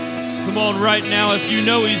Come on, right now, if you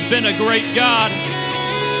know He's been a great God,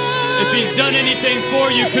 if He's done anything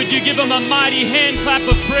for you, could you give Him a mighty hand clap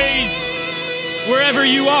of praise wherever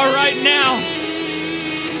you are right now?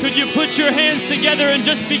 Could you put your hands together and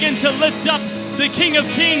just begin to lift up the King of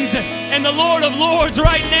Kings and the Lord of Lords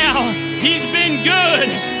right now? He's been good.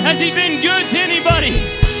 Has He been good to anybody?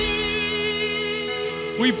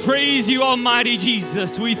 We praise you, Almighty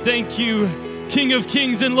Jesus. We thank you, King of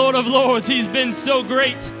Kings and Lord of Lords. He's been so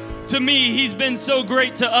great to me. He's been so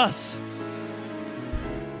great to us.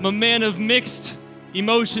 I'm a man of mixed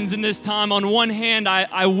emotions in this time. On one hand,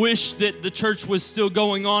 I wish that the church was still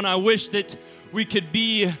going on. I wish that we could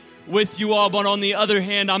be with you all. But on the other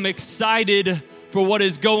hand, I'm excited for what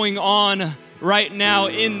is going on right now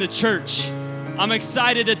in the church. I'm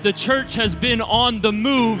excited that the church has been on the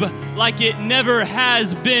move like it never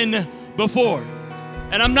has been before.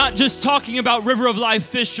 And I'm not just talking about River of Life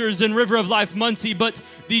Fishers and River of Life Muncie, but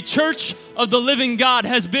the church of the living God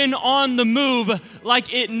has been on the move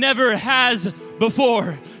like it never has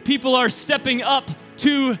before. People are stepping up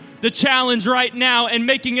to the challenge right now and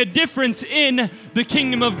making a difference in the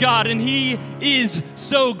kingdom of God. And He is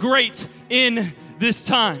so great in this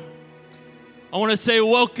time. I want to say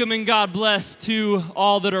welcome and God bless to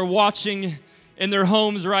all that are watching in their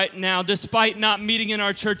homes right now. Despite not meeting in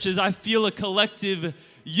our churches, I feel a collective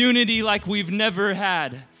unity like we've never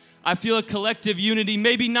had. I feel a collective unity,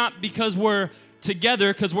 maybe not because we're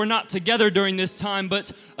together, because we're not together during this time,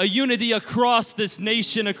 but a unity across this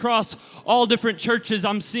nation, across all different churches.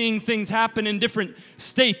 I'm seeing things happen in different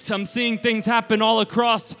states. I'm seeing things happen all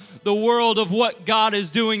across the world of what God is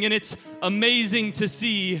doing, and it's amazing to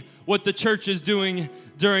see what the church is doing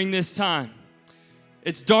during this time.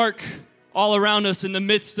 It's dark all around us in the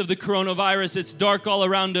midst of the coronavirus. It's dark all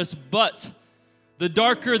around us, but the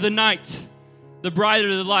darker the night, the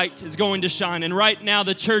brighter the light is going to shine. And right now,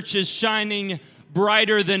 the church is shining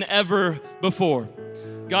brighter than ever before.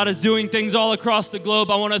 God is doing things all across the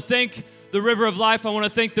globe. I want to thank the River of Life. I want to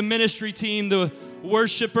thank the ministry team, the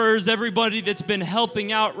worshipers, everybody that's been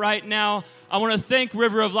helping out right now. I want to thank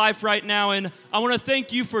River of Life right now, and I want to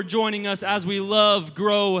thank you for joining us as we love,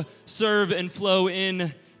 grow, serve, and flow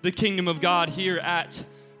in the kingdom of God here at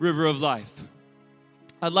River of Life.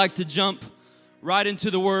 I'd like to jump right into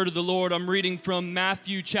the word of the Lord. I'm reading from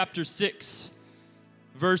Matthew chapter 6,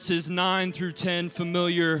 verses 9 through 10,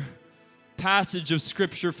 familiar passage of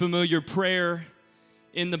scripture, familiar prayer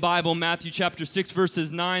in the Bible, Matthew chapter 6,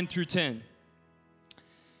 verses 9 through 10.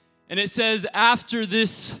 And it says, "After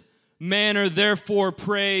this manner therefore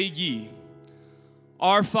pray ye,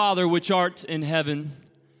 Our Father which art in heaven,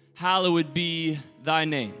 hallowed be thy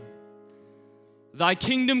name. Thy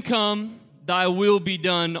kingdom come, thy will be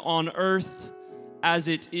done on earth as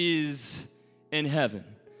it is in heaven."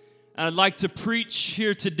 And I'd like to preach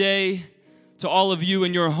here today to all of you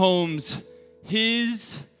in your homes,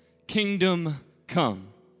 His kingdom come.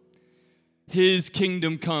 His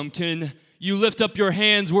kingdom come. Can you lift up your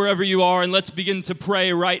hands wherever you are, and let's begin to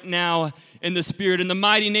pray right now in the Spirit. In the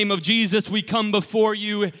mighty name of Jesus, we come before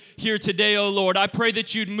you here today, oh Lord. I pray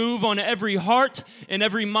that you'd move on every heart and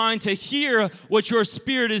every mind to hear what your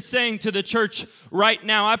Spirit is saying to the church right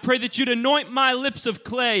now. I pray that you'd anoint my lips of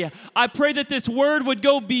clay. I pray that this word would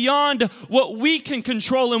go beyond what we can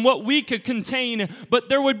control and what we could contain, but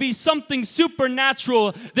there would be something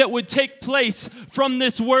supernatural that would take place from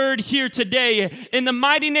this word here today. In the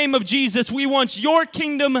mighty name of Jesus, we want your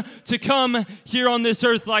kingdom to come here on this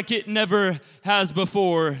earth like it never has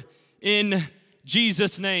before. In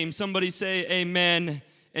Jesus' name, somebody say amen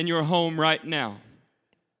in your home right now.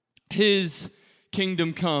 His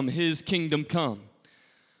kingdom come, His kingdom come.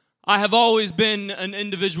 I have always been an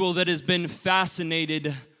individual that has been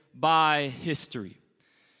fascinated by history.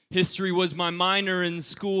 History was my minor in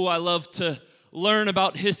school. I love to learn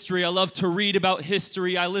about history. I love to read about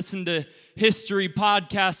history. I listen to history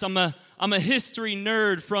podcasts. I'm a history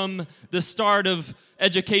nerd from the start of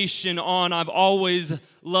education on. I've always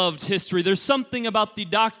loved history. There's something about the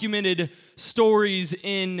documented stories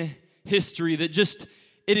in history that just,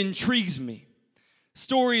 it intrigues me.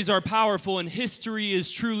 Stories are powerful, and history is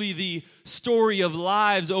truly the story of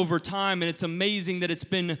lives over time, and it's amazing that it's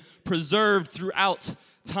been preserved throughout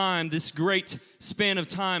time, this great span of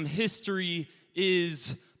time. History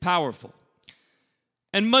is powerful.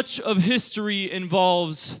 And much of history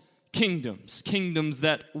involves kingdoms,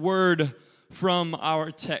 that word from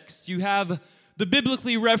our text. You have the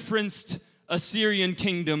biblically referenced Assyrian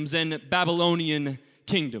kingdoms and Babylonian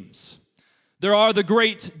kingdoms. There are the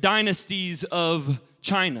great dynasties of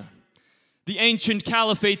China, the ancient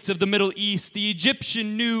caliphates of the Middle East, the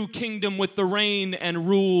Egyptian New Kingdom with the reign and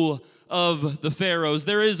rule of the pharaohs.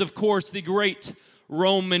 There is, of course, the great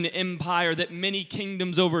Roman Empire that many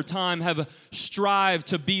kingdoms over time have strived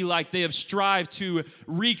to be like. They have strived to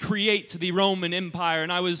recreate the Roman Empire.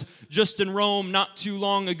 And I was just in Rome not too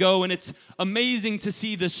long ago, and it's amazing to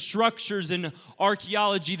see the structures and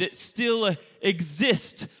archaeology that still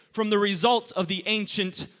exist from the results of the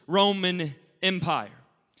ancient Roman Empire.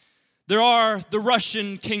 There are the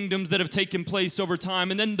Russian kingdoms that have taken place over time,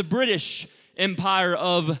 and then the British Empire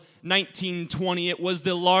of 1920. It was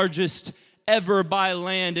the largest ever by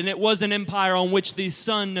land, and it was an empire on which the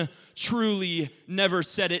sun truly never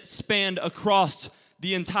set. It spanned across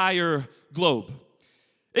the entire globe.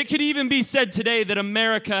 It could even be said today that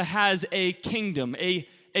America has a kingdom, a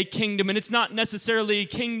kingdom, and it's not necessarily a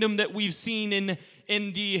kingdom that we've seen in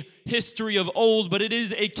the history of old, but it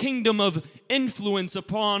is a kingdom of influence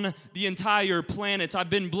upon the entire planet. I've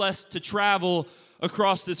been blessed to travel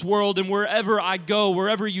across this world, and wherever I go,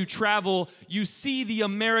 wherever you travel, you see the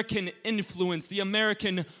American influence, the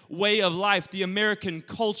American way of life, the American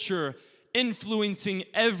culture influencing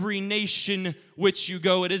every nation which you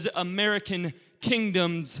go. It is American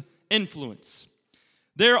kingdom's influence.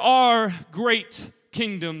 There are great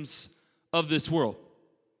kingdoms of this world,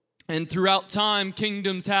 and throughout time,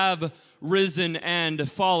 kingdoms have risen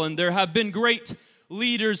and fallen. There have been great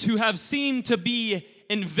leaders who have seemed to be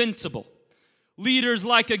invincible. Leaders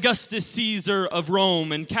like Augustus Caesar of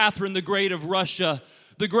Rome and Catherine the Great of Russia,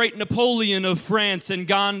 the great Napoleon of France and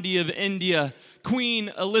Gandhi of India,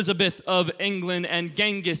 Queen Elizabeth of England, and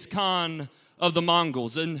Genghis Khan of the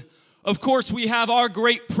Mongols. And of course, we have our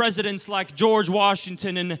great presidents like George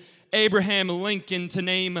Washington and Abraham Lincoln, to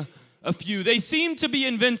name a few. They seem to be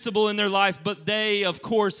invincible in their life, but they, of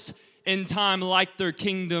course, in time, like their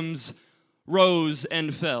kingdoms, rose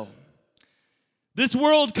and fell. This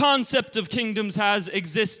world concept of kingdoms has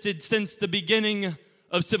existed since the beginning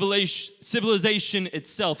of civilization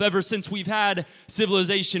itself. Ever since we've had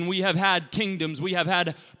civilization, we have had kingdoms, we have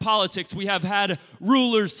had politics, we have had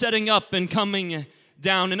rulers setting up and coming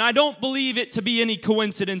down. And I don't believe it to be any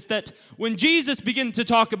coincidence that when Jesus began to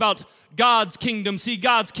talk about God's kingdom, see,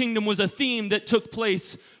 God's kingdom was a theme that took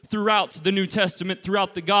place throughout the New Testament,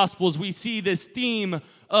 throughout the Gospels. We see this theme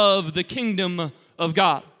of the kingdom of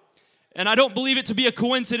God. And I don't believe it to be a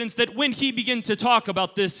coincidence that when he began to talk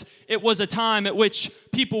about this, it was a time at which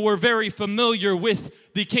people were very familiar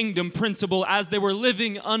with the kingdom principle as they were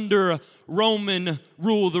living under Roman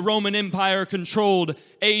rule. The Roman Empire controlled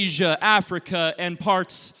Asia, Africa, and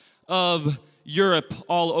parts of Europe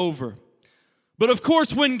all over. But of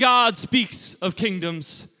course, when God speaks of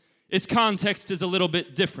kingdoms, its context is a little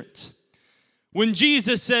bit different. When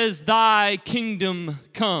Jesus says, "Thy kingdom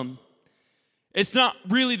come," it's not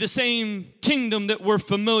really the same kingdom that we're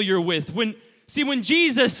familiar with. When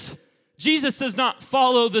Jesus does not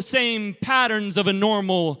follow the same patterns of a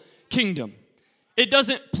normal kingdom. It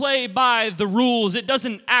doesn't play by the rules. It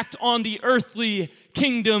doesn't act on the earthly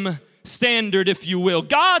kingdom standard, if you will.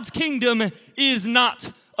 God's kingdom is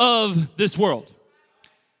not of this world.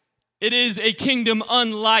 It is a kingdom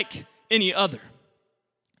unlike any other.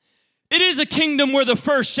 It is a kingdom where the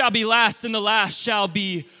first shall be last and the last shall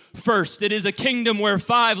be first. It is a kingdom where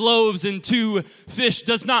 5 loaves and 2 fish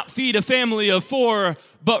does not feed a family of 4,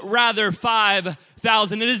 but rather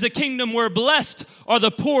 5,000. It is a kingdom where blessed are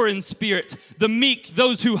the poor in spirit, the meek,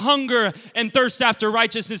 those who hunger and thirst after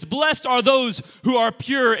righteousness. Blessed are those who are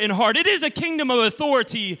pure in heart. It is a kingdom of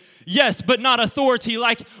authority, yes, but not authority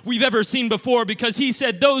like we've ever seen before, because he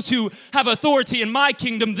said those who have authority in my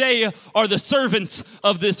kingdom, they are the servants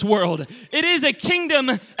of this world. It is a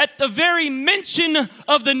kingdom at the very mention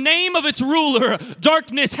of the name of its ruler,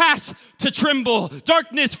 darkness has to tremble.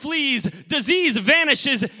 Darkness flees, disease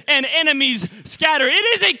vanishes, and enemies scatter. It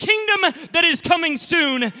is a kingdom that is coming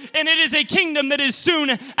soon, and it is a kingdom that is soon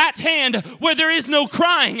at hand, where there is no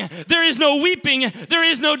crying, there is no weeping, there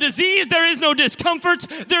is no disease, there is no discomfort,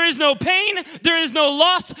 there is no pain, there is no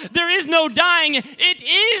loss, there is no dying. It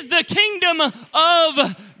is the kingdom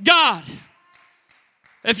of God.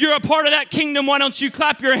 If you're a part of that kingdom, why don't you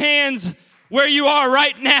clap your hands where you are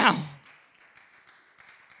right now?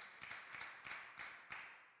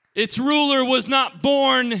 Its ruler was not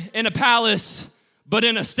born in a palace, but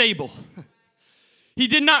in a stable. He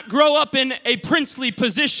did not grow up in a princely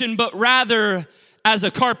position, but rather as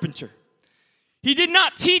a carpenter. He did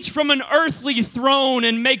not teach from an earthly throne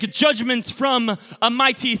and make judgments from a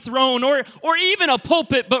mighty throne or even a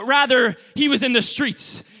pulpit, but rather he was in the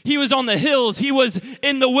streets. He was on the hills. He was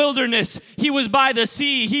in the wilderness. He was by the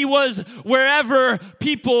sea. He was wherever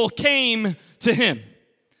people came to him.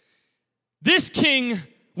 This king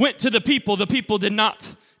went to the people. The people did not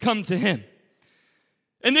come to him.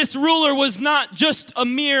 And this ruler was not just a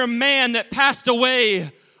mere man that passed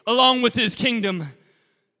away along with his kingdom.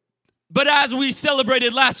 But as we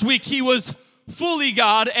celebrated last week, he was fully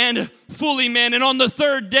God and fully man. And on the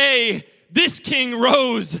third day, this king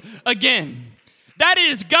rose again. That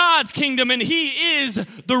is God's kingdom, and he is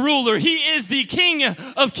the ruler. He is the King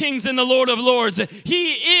of kings and the Lord of lords.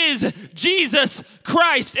 He is Jesus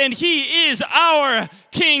Christ, and he is our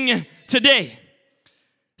King today.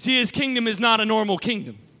 See, his kingdom is not a normal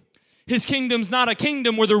kingdom. His kingdom's not a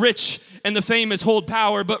kingdom where the rich and the famous hold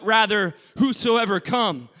power, but rather whosoever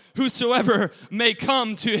may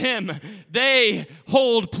come to him, they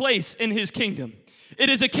hold place in his kingdom.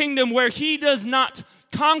 It is a kingdom where he does not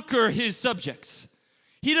conquer his subjects.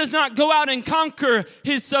 He does not go out and conquer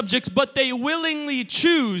his subjects, but they willingly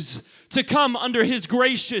choose to come under his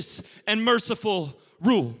gracious and merciful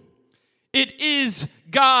rule. It is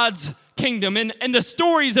God's kingdom, and the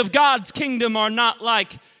stories of God's kingdom are not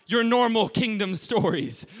like your normal kingdom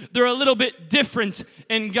stories. They're a little bit different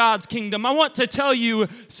in God's kingdom. I want to tell you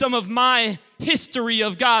some of my history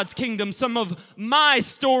of God's kingdom, some of my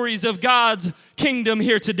stories of God's kingdom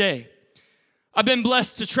here today. I've been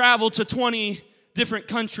blessed to travel to 20 different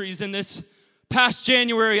countries. In this past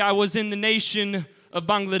January, I was in the nation of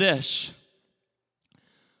Bangladesh.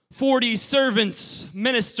 40 servants,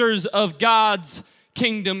 ministers of God's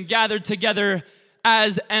kingdom gathered together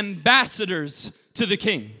as ambassadors to the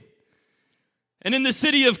king. And in the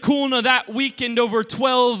city of Khulna that weekend, over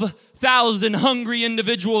 12,000 hungry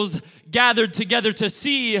individuals gathered together to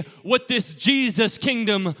see what this Jesus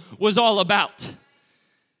kingdom was all about.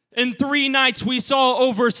 In 3 nights, we saw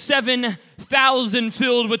over 7,000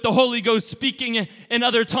 filled with the Holy Ghost, speaking in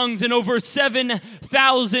other tongues, and over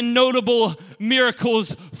 7,000 notable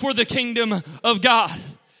miracles for the kingdom of God.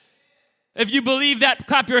 If you believe that,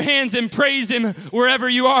 clap your hands and praise him wherever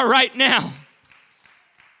you are right now.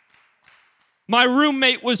 My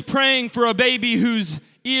roommate was praying for a baby whose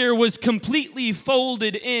ear was completely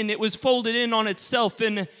folded in. It was folded in on itself.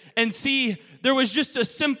 And see, there was just a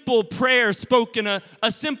simple prayer spoken, a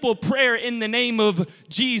simple prayer in the name of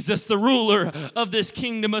Jesus, the ruler of this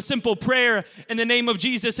kingdom, a simple prayer in the name of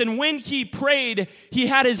Jesus. And when he prayed, he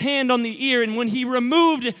had his hand on the ear. And when he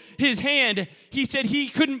removed his hand, he said he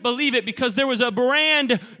couldn't believe it because there was a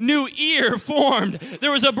brand new ear formed.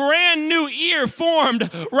 There was a brand new ear formed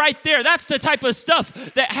right there. That's the type of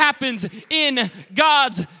stuff that happens in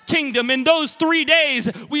God's kingdom. In those 3 days,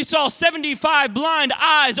 we saw 75 blind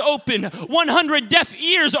eyes open, 100 deaf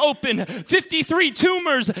ears open, 53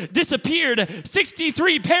 tumors disappeared,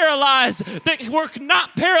 63 paralyzed that were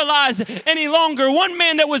not paralyzed any longer, one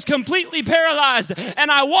man that was completely paralyzed,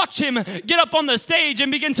 and I watched him get up on the stage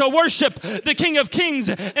and begin to worship the King of Kings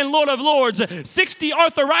and Lord of Lords. 60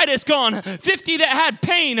 arthritis gone, 50 that had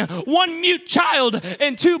pain, 1 mute child,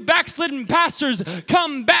 and 2 backslidden pastors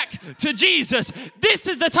come back to Jesus. This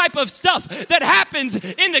is the type of stuff that happens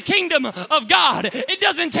in the kingdom of God. It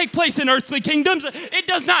doesn't take place in earthly kingdoms. It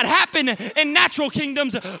does not happen in natural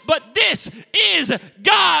kingdoms, but this is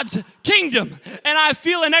God's kingdom. And I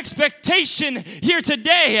feel an expectation here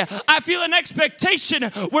today. I feel an expectation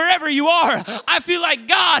wherever you are. I feel like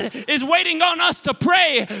God is waiting on us to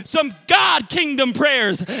pray some God kingdom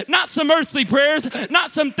prayers, not some earthly prayers, not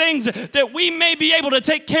some things that we may be able to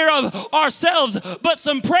take care of ourselves, but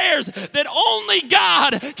some prayers that only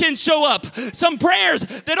God can show up. Some prayers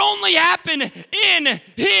that only happen in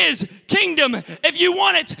his kingdom. If you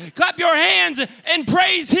want it, clap your hands and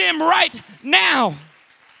praise him right now.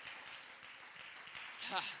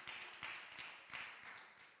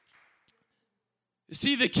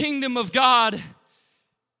 See, the kingdom of God,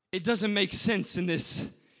 it doesn't make sense in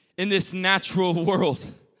this natural world.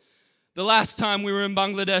 The last time we were in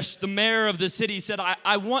Bangladesh, the mayor of the city said,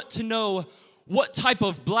 I want to know what type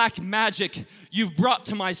of black magic you've brought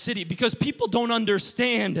to my city, because people don't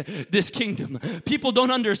understand this kingdom. People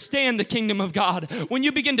don't understand the kingdom of God. When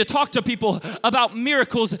you begin to talk to people about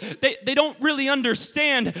miracles, they don't really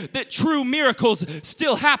understand that true miracles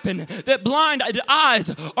still happen, that blind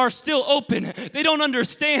eyes are still open. They don't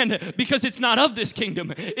understand because it's not of this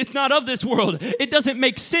kingdom. It's not of this world. It doesn't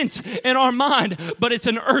make sense in our mind, but it's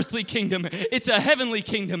an earthly kingdom. It's a heavenly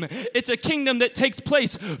kingdom. It's a kingdom that takes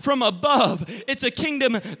place from above. It's a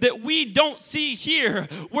kingdom that we don't see here.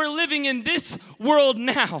 We're living in this world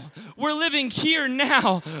now. We're living here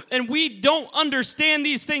now, and we don't understand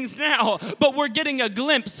these things now, but we're getting a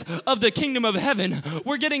glimpse of the kingdom of heaven.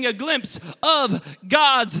 We're getting a glimpse of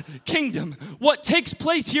God's kingdom. What takes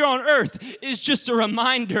place here on earth is just a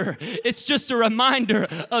reminder. It's just a reminder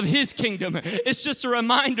of His kingdom. It's just a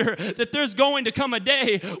reminder that there's going to come a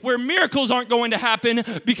day where miracles aren't going to happen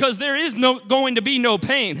because there is going to be no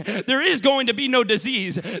pain. There is going to be no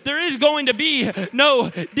disease. There is going to be no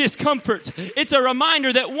discomfort. It's a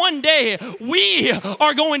reminder that one day we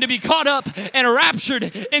are going to be caught up and raptured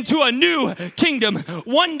into a new kingdom.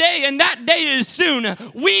 One day, and that day is soon,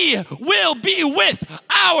 we will be with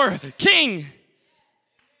our King.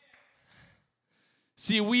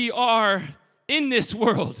 See, we are in this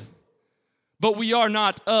world, but we are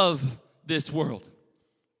not of this world.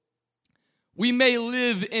 We may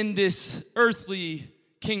live in this earthly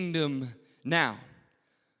kingdom now,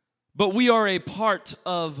 but we are a part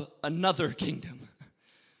of another kingdom.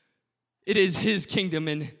 It is His kingdom,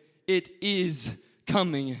 and it is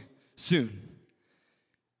coming soon.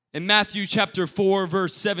 In Matthew chapter 4,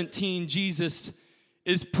 verse 17, Jesus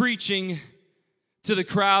is preaching to the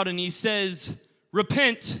crowd, and He says,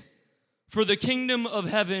 "Repent, for the kingdom of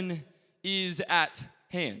heaven is at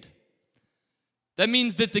hand." That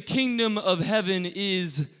means that the kingdom of heaven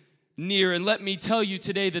is near. And let me tell you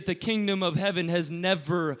today that the kingdom of heaven has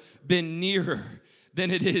never been nearer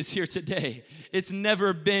than it is here today. It's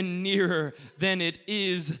never been nearer than it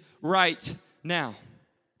is right now.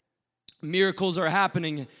 Miracles are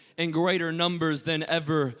happening in greater numbers than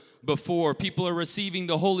ever before. People are receiving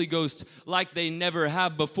the Holy Ghost like they never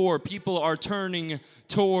have before. People are turning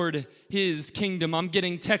toward His kingdom. I'm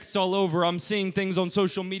getting texts all over. I'm seeing things on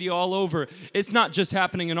social media all over. It's not just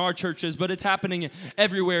happening in our churches, but it's happening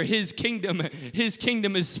everywhere. His kingdom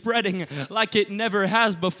is spreading like it never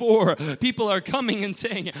has before. People are coming and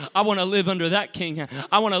saying, "I want to live under that king.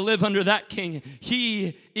 I want to live under that king."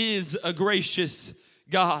 He is a gracious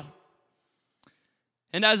God.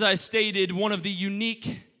 And as I stated, one of the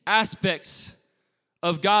unique aspects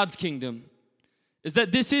of God's kingdom is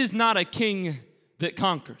that this is not a king that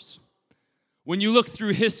conquers. When you look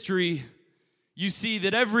through history, you see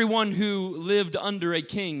that everyone who lived under a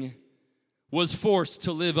king was forced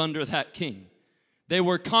to live under that king. They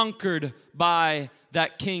were conquered by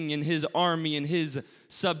that king and his army and his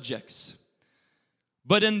subjects.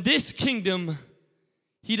 But in this kingdom,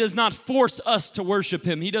 He does not force us to worship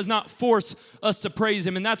Him. He does not force us to praise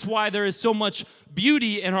Him. And that's why there is so much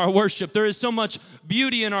beauty in our worship. There is so much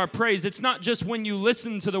beauty in our praise. It's not just when you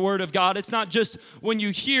listen to the Word of God. It's not just when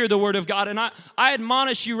you hear the Word of God. And I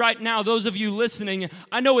admonish you right now, those of you listening,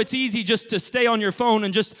 I know it's easy just to stay on your phone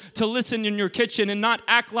and just to listen in your kitchen and not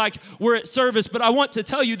act like we're at service. But I want to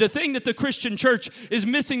tell you, the thing that the Christian church is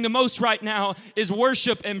missing the most right now is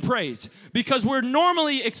worship and praise. Because we're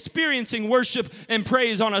normally experiencing worship and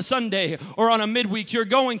praise on a Sunday or on a midweek. You're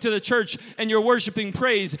going to the church and you're worshiping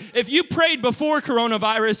praise. If you prayed before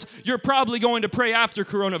coronavirus, you're probably going to pray after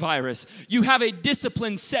coronavirus. You have a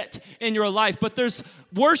discipline set in your life, but there's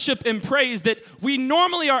worship and praise that we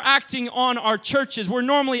normally are acting on our churches. We're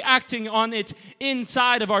normally acting on it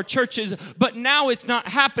inside of our churches, but now it's not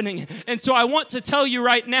happening. And so I want to tell you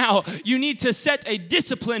right now, you need to set a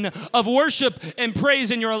discipline of worship and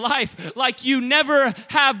praise in your life like you never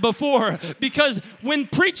have before. Because when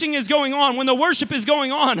preaching is going on, when the worship is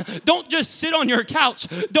going on, don't just sit on your couch.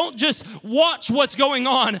 Don't just watch what's going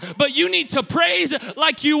on, but you need to praise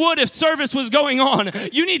like you would if service was going on.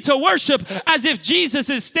 You need to worship as if Jesus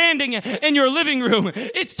is standing in your living room.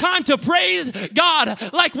 It's time to praise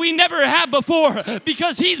God like we never have before,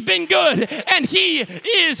 because He's been good and He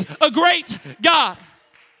is a great God.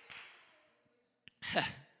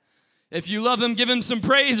 If you love Him, give Him some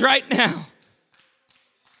praise right now.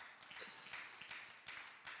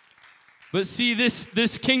 But see,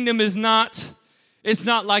 this kingdom is not, it's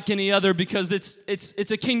not like any other, because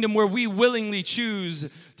it's a kingdom where we willingly choose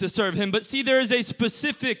to serve Him. But see, there is a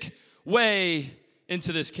specific way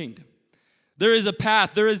into this kingdom. There is a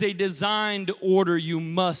path, there is a designed order you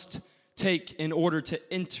must take in order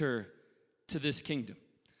to enter to this kingdom.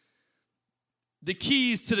 The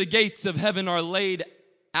keys to the gates of heaven are laid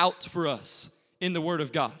out for us in the Word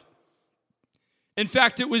of God. In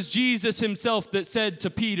fact, it was Jesus Himself that said to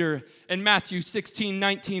Peter in Matthew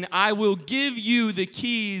 16:19, "I will give you the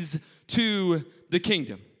keys to the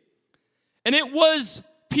kingdom." And it was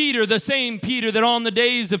Peter, the same Peter that on the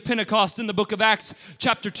days of Pentecost in the book of Acts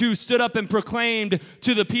chapter 2 stood up and proclaimed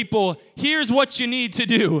to the people, "Here's what you need to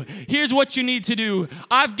do. Here's what you need to do.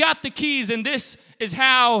 I've got the keys, and this is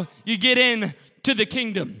how you get in to the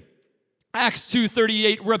kingdom." Acts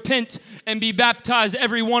 2:38, repent and be baptized,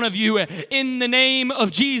 every one of you, in the name of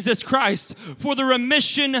Jesus Christ for the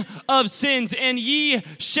remission of sins, and ye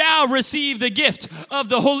shall receive the gift of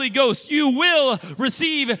the Holy Ghost. You will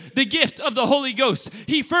receive the gift of the Holy Ghost.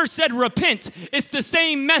 He first said repent. It's the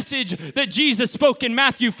same message that Jesus spoke in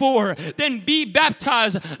Matthew 4. Then be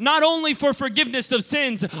baptized, not only for forgiveness of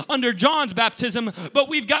sins under John's baptism, but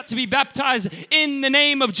we've got to be baptized in the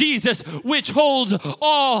name of Jesus, which holds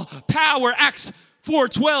all power. Acts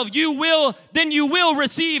 4:12, you will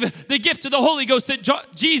receive the gift of the Holy Ghost that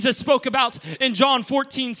Jesus spoke about in John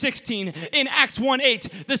 14:16. In Acts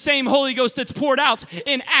 1:8, the same Holy Ghost that's poured out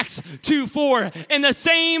in Acts 2:4, and the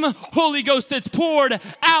same Holy Ghost that's poured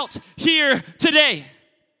out here today.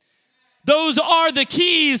 Those are the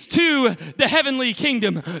keys to the heavenly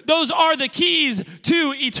kingdom. Those are the keys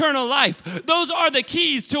to eternal life. Those are the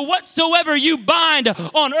keys to whatsoever you bind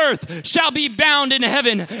on earth shall be bound in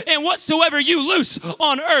heaven, and whatsoever you loose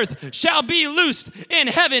on earth shall be loosed in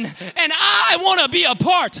heaven. And I want to be a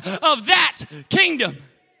part of that kingdom.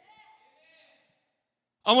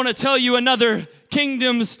 I want to tell you another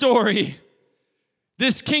kingdom story.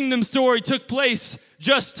 This kingdom story took place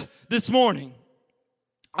just this morning.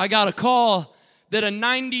 I got a call that a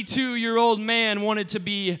 92-year-old man wanted to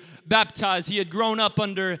be baptized. He had grown up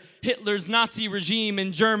under Hitler's Nazi regime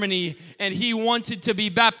in Germany, and he wanted to be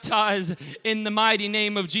baptized in the mighty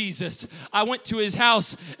name of Jesus. I went to his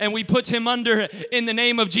house, and we put him under in the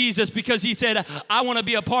name of Jesus because he said, I want to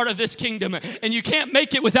be a part of this kingdom, and you can't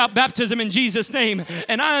make it without baptism in Jesus' name.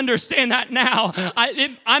 And I understand that now.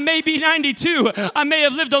 I may be 92. I may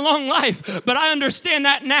have lived a long life, but I understand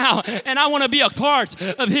that now, and I want to be a part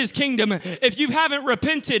of his kingdom. If you haven't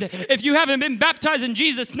repented, if you haven't been baptized in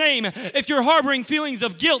Jesus' name, if you're harboring feelings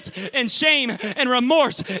of guilt and shame and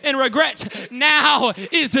remorse and regret, now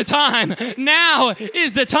is the time. Now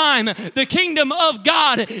is the time. The kingdom of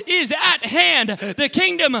God is at hand. The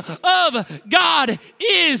kingdom of God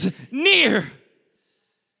is near.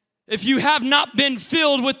 If you have not been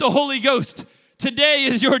filled with the Holy Ghost, today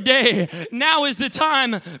is your day. Now is the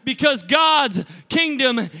time, because God's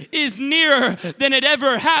kingdom is nearer than it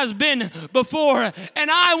ever has been before. And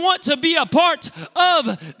I want to be a part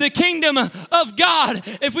of the kingdom of God.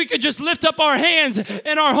 If we could just lift up our hands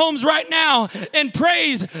in our homes right now and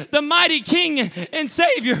praise the mighty King and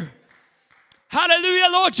Savior. Hallelujah,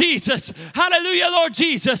 Lord Jesus. Hallelujah, Lord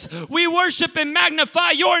Jesus. We worship and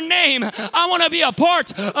magnify your name. I want to be a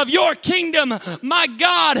part of your kingdom, my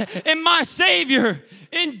God and my Savior,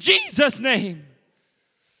 in Jesus' name.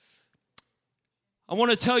 I want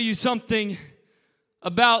to tell you something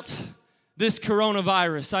about this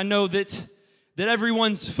coronavirus. I know that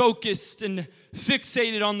everyone's focused and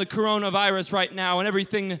fixated on the coronavirus right now and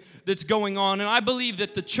everything that's going on. And I believe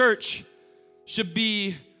that the church should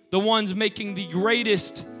be the ones making the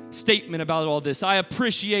greatest statement about all this. I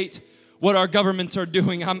appreciate what our governments are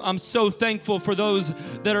doing. I'm so thankful for those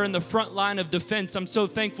that are in the front line of defense. I'm so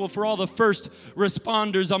thankful for all the first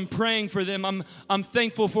responders. I'm praying for them. I'm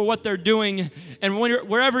thankful for what they're doing. And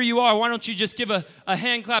wherever you are, why don't you just give a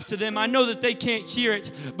hand clap to them? I know that they can't hear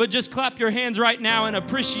it, but just clap your hands right now in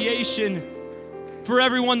appreciation for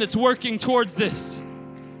everyone that's working towards this.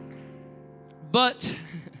 But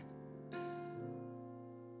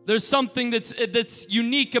there's something that's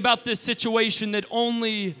unique about this situation that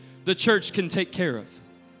only the church can take care of.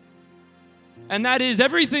 And that is,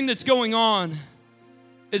 everything that's going on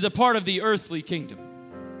is a part of the earthly kingdom.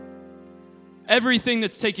 Everything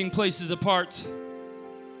that's taking place is a part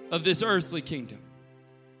of this earthly kingdom.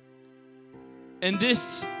 And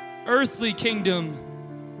this earthly kingdom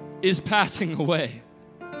is passing away.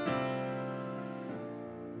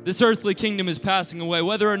 This earthly kingdom is passing away.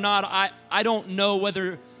 Whether or not, I don't know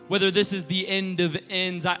whether this is the end of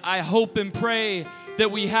ends. I hope and pray that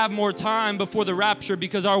we have more time before the rapture,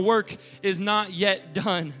 because our work is not yet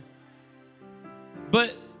done.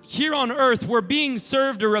 But here on earth, we're being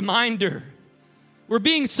served a reminder. We're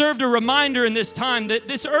being served a reminder in this time that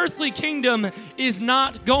this earthly kingdom is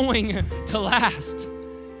not going to last.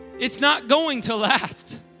 It's not going to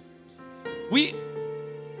last. We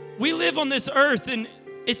live on this earth, and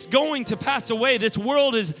it's going to pass away. This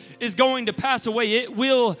world is going to pass away. It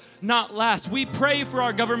will not last. We pray for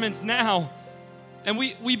our governments now, and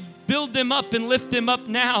we build them up and lift them up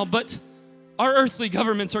now, but our earthly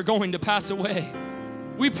governments are going to pass away.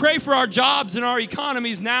 We pray for our jobs and our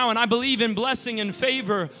economies now, and I believe in blessing and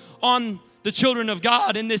favor on the children of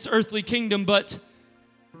God in this earthly kingdom, but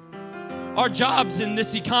our jobs in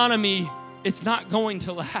this economy, it's not going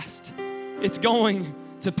to last. It's going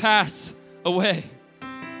to pass away.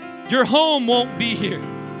 Your home won't be here.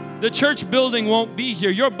 The church building won't be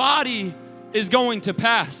here. Your body is going to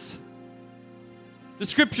pass. The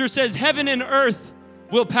scripture says heaven and earth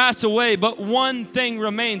will pass away, but one thing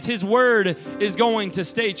remains. His word is going to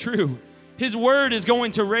stay true. His word is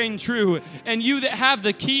going to reign true. And you that have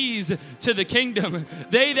the keys to the kingdom,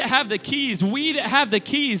 they that have the keys, we that have the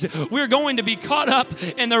keys, we're going to be caught up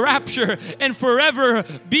in the rapture and forever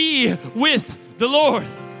be with the Lord.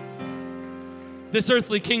 This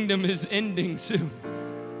earthly kingdom is ending soon.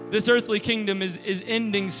 This earthly kingdom is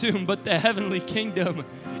ending soon, but the heavenly kingdom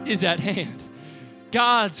is at hand.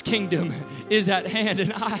 God's kingdom is at hand,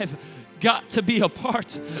 and I've got to be a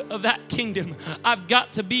part of that kingdom. I've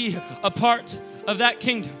got to be a part of that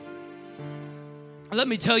kingdom. Let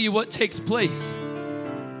me tell you what takes place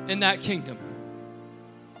in that kingdom.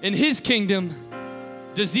 In his kingdom,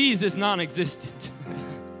 disease is non-existent.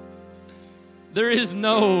 There is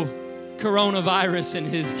no coronavirus in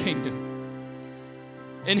his kingdom.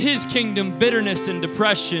 In his kingdom, bitterness and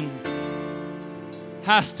depression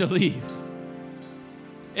has to leave.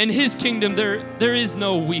 In his kingdom, there is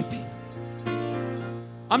no weeping.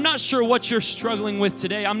 I'm not sure what you're struggling with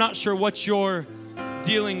today. I'm not sure what you're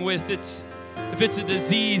dealing with. If it's a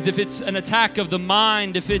disease, if it's an attack of the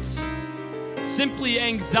mind, if it's simply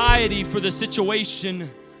anxiety for the situation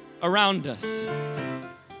around us.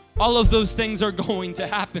 All of those things are going to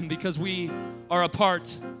happen because we are a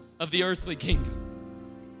part of the earthly kingdom.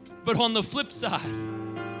 But on the flip side,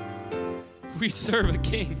 we serve a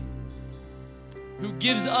king who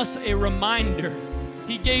gives us a reminder.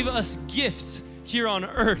 He gave us gifts here on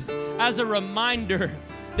earth as a reminder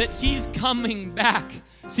that he's coming back.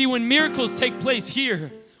 See, when miracles take place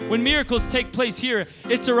here,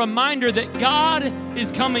 it's a reminder that God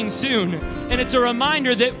is coming soon. And it's a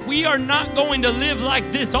reminder that we are not going to live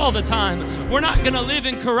like this all the time. We're not going to live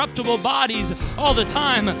in corruptible bodies all the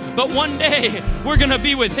time. But one day, we're going to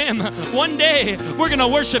be with him. One day, we're going to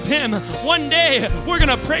worship him. One day, we're going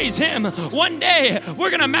to praise him. One day, we're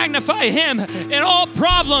going to magnify him. And all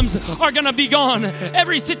problems are going to be gone.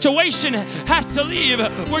 Every situation has to leave.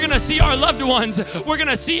 We're going to see our loved ones. We're going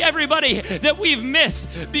to see everybody that we've missed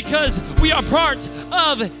because we are part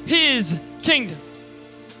of his kingdom.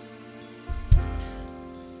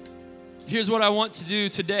 Here's what I want to do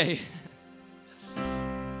today.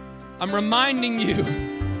 I'm reminding you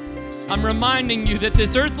that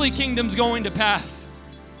this earthly kingdom's going to pass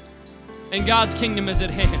and God's kingdom is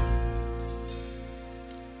at hand.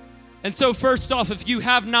 And so first off, if you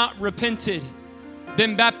have not repented,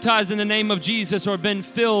 been baptized in the name of Jesus, or been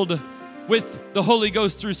filled with the Holy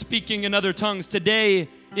Ghost through speaking in other tongues, today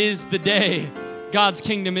is the day God's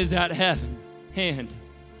kingdom is at hand.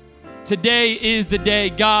 Today is the day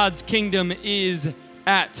God's kingdom is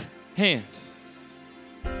at hand.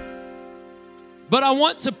 But I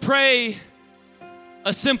want to pray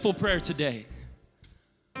a simple prayer today.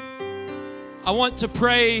 I want to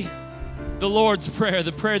pray the Lord's Prayer,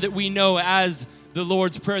 the prayer that we know as the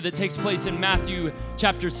Lord's Prayer that takes place in Matthew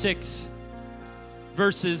chapter 6,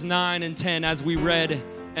 verses 9 and 10, as we read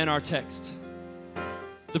in our text.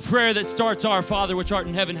 The prayer that starts, Our Father which art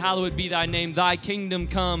in heaven, hallowed be thy name. Thy kingdom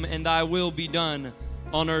come and thy will be done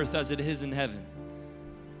on earth as it is in heaven.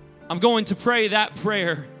 I'm going to pray that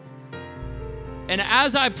prayer. And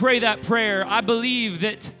as I pray that prayer, I believe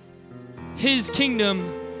that his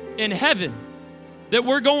kingdom in heaven, that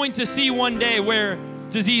we're going to see one day where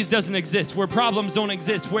disease doesn't exist, where problems don't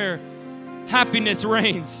exist, where happiness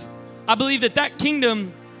reigns. I believe that that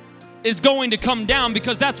kingdom is going to come down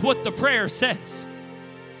because that's what the prayer says.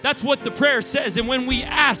 That's what the prayer says. And when we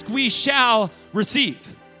ask, we shall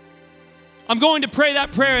receive. I'm going to pray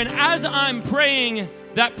that prayer. And as I'm praying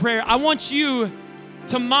that prayer, I want you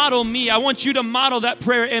to model me. I want you to model that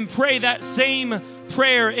prayer and pray that same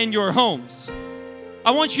prayer in your homes. I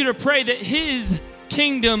want you to pray that his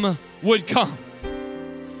kingdom would come.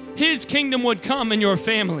 His kingdom would come in your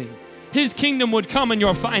family. His kingdom would come in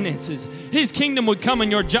your finances. His kingdom would come in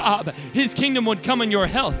your job. His kingdom would come in your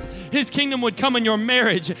health. His kingdom would come in your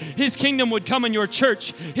marriage. His kingdom would come in your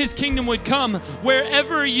church. His kingdom would come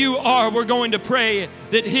wherever you are. We're going to pray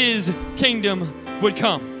that his kingdom would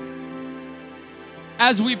come.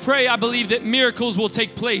 As we pray, I believe that miracles will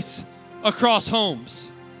take place across homes.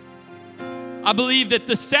 I believe that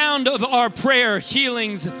the sound of our prayer,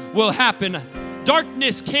 healings will happen.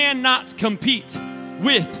 Darkness cannot compete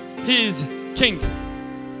with his kingdom.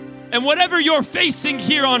 And whatever you're facing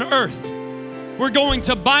here on earth, we're going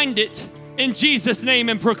to bind it in Jesus' name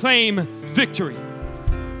and proclaim victory.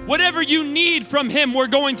 Whatever you need from him, we're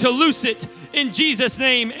going to loose it in Jesus'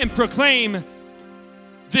 name and proclaim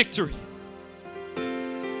victory.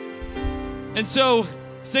 And so,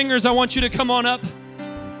 singers, I want you to come on up.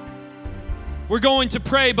 We're going to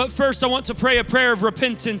pray, but first I want to pray a prayer of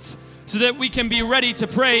repentance so that we can be ready to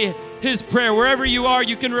pray His prayer. Wherever you are,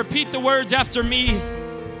 you can repeat the words after me,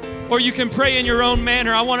 or you can pray in your own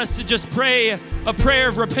manner. I want us to just pray a prayer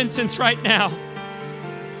of repentance right now.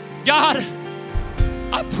 God,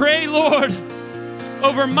 I pray, Lord,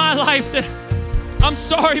 over my life that I'm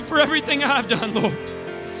sorry for everything I've done, Lord.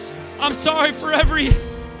 I'm sorry for every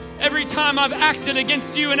time I've acted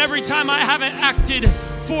against you and every time I haven't acted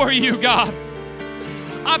for you, God.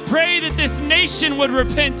 I pray that this nation would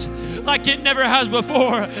repent like it never has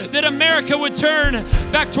before, that America would turn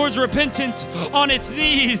back towards repentance on its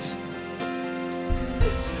knees.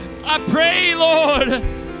 I pray, Lord,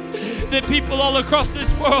 that people all across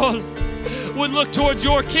this world would look towards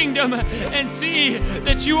your kingdom and see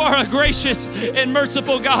that you are a gracious and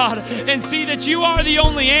merciful God, and see that you are the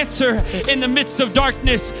only answer in the midst of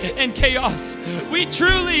darkness and chaos. We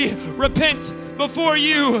truly repent before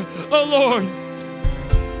you, oh Lord.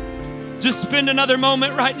 Just spend another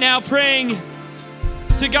moment right now praying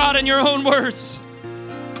to God in your own words.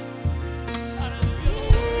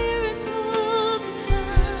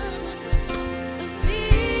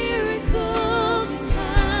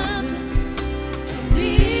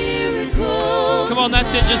 Come on,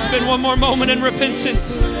 that's it. Just spend one more moment in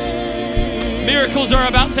repentance. Miracles are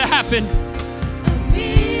about to happen.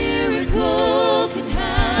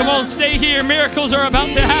 Come on, stay here. Miracles are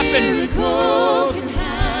about to happen.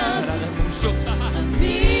 A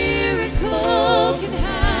miracle can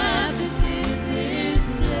happen in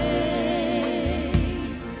this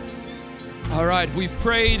place. All right, we've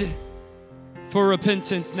prayed for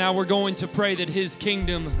repentance. Now we're going to pray that His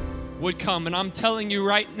kingdom would come. And I'm telling you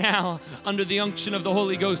right now, under the unction of the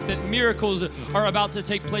Holy Ghost, that miracles are about to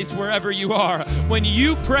take place wherever you are. When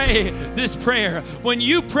you pray this prayer, when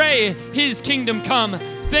you pray His kingdom come,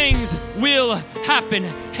 things will happen.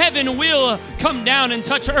 Heaven will come down and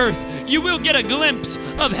touch earth. You will get a glimpse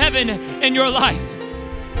of heaven in your life.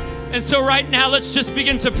 And so right now, let's just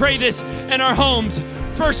begin to pray this in our homes.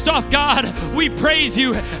 First off, God, we praise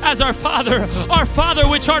you as our Father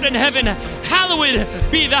which art in heaven, hallowed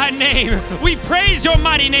be thy name. We praise your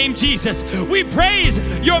mighty name, Jesus. We praise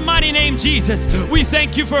your mighty name, Jesus. We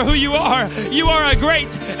thank you for who you are. You are a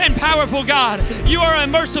great and powerful God. You are a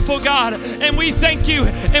merciful God. And we thank you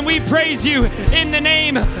and we praise you in the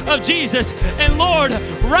name of Jesus. And Lord,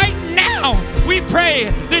 right now, we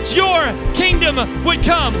pray that your kingdom would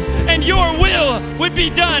come and your will would be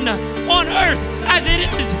done on earth as it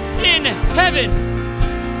is in heaven.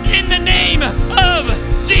 In the name of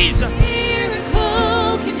Jesus. A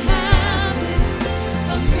miracle can happen.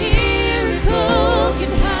 A miracle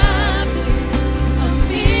can happen. A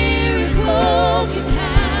miracle can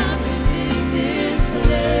happen in this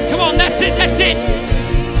place. Come on, that's it, that's it.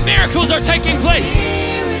 Miracles are taking place.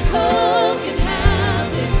 Miracle can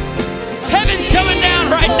happen. Heaven's coming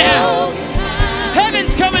down right now.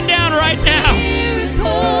 Heaven's coming down right now.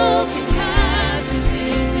 Miracle can happen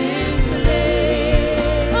in this place.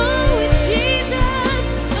 Oh, with Jesus,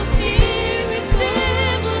 no miracles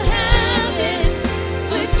will happen.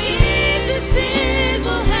 With Jesus, it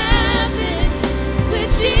will happen.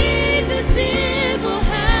 With Jesus, it will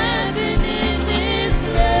happen in this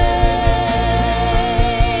place.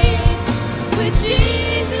 With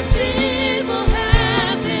Jesus, it will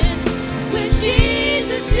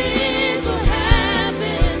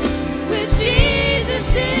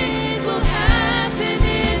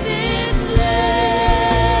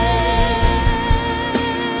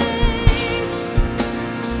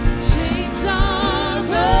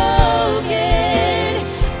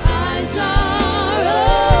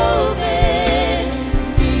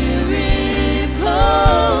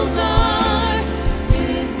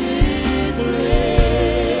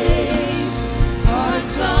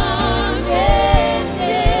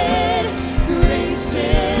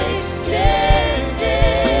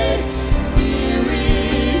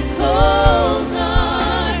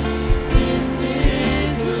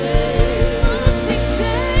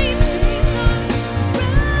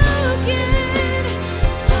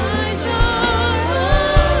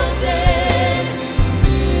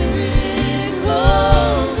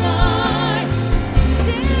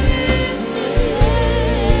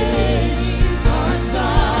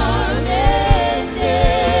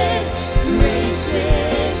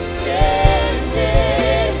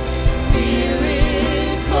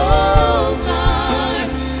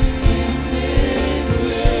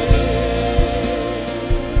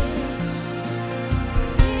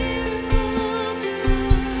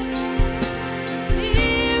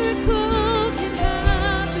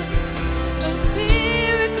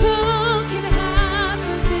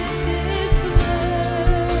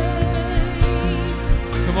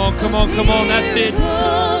Come on, come on. That's it.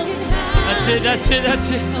 That's it, that's it, that's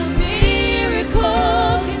it. A miracle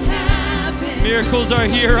can happen. Miracles are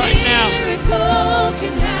here right now. Miracle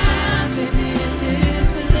can happen in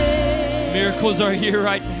this place. Miracles are here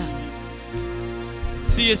right now.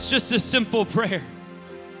 See, it's just a simple prayer.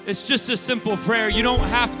 It's just a simple prayer. You don't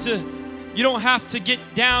have to get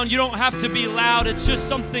down. You don't have to be loud. It's just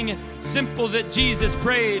something simple that Jesus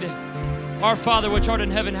prayed. Our Father, which art in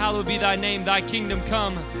heaven, hallowed be thy name. Thy kingdom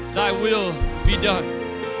come, thy will be done.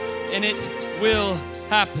 And it will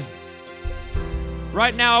happen.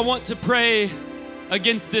 Right now, I want to pray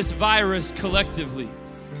against this virus collectively.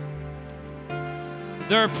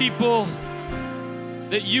 There are people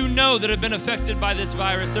that you know that have been affected by this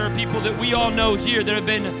virus. There are people that we all know here that have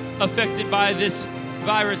been affected by this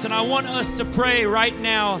virus. And I want us to pray right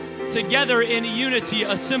now together in unity,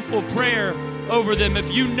 a simple prayer over them. If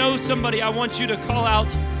you know somebody, I want you to call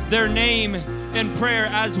out their name in prayer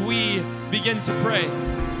as we begin to pray.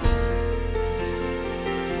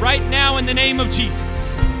 Right now, in the name of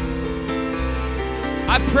Jesus,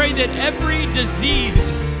 I pray that every disease,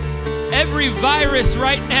 every virus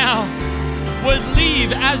right now would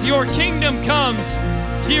leave as your kingdom comes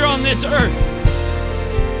here on this earth.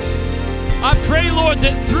 I pray, Lord,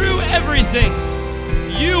 that through everything,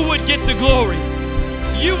 you would get the glory,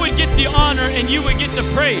 you would get the honor, and you would get the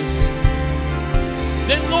praise.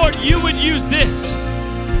 That, Lord, you would use this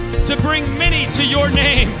to bring many to your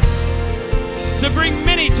name, to bring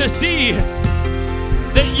many to see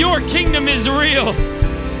that your kingdom is real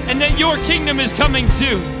and that your kingdom is coming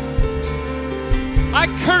soon. I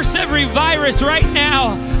curse every virus right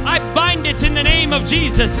now. I bind it in the name of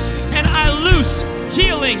Jesus, and I loose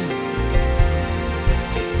healing.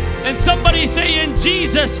 And somebody say, in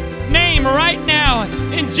Jesus' name right now,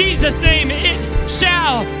 in Jesus' name, it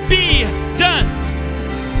shall be done.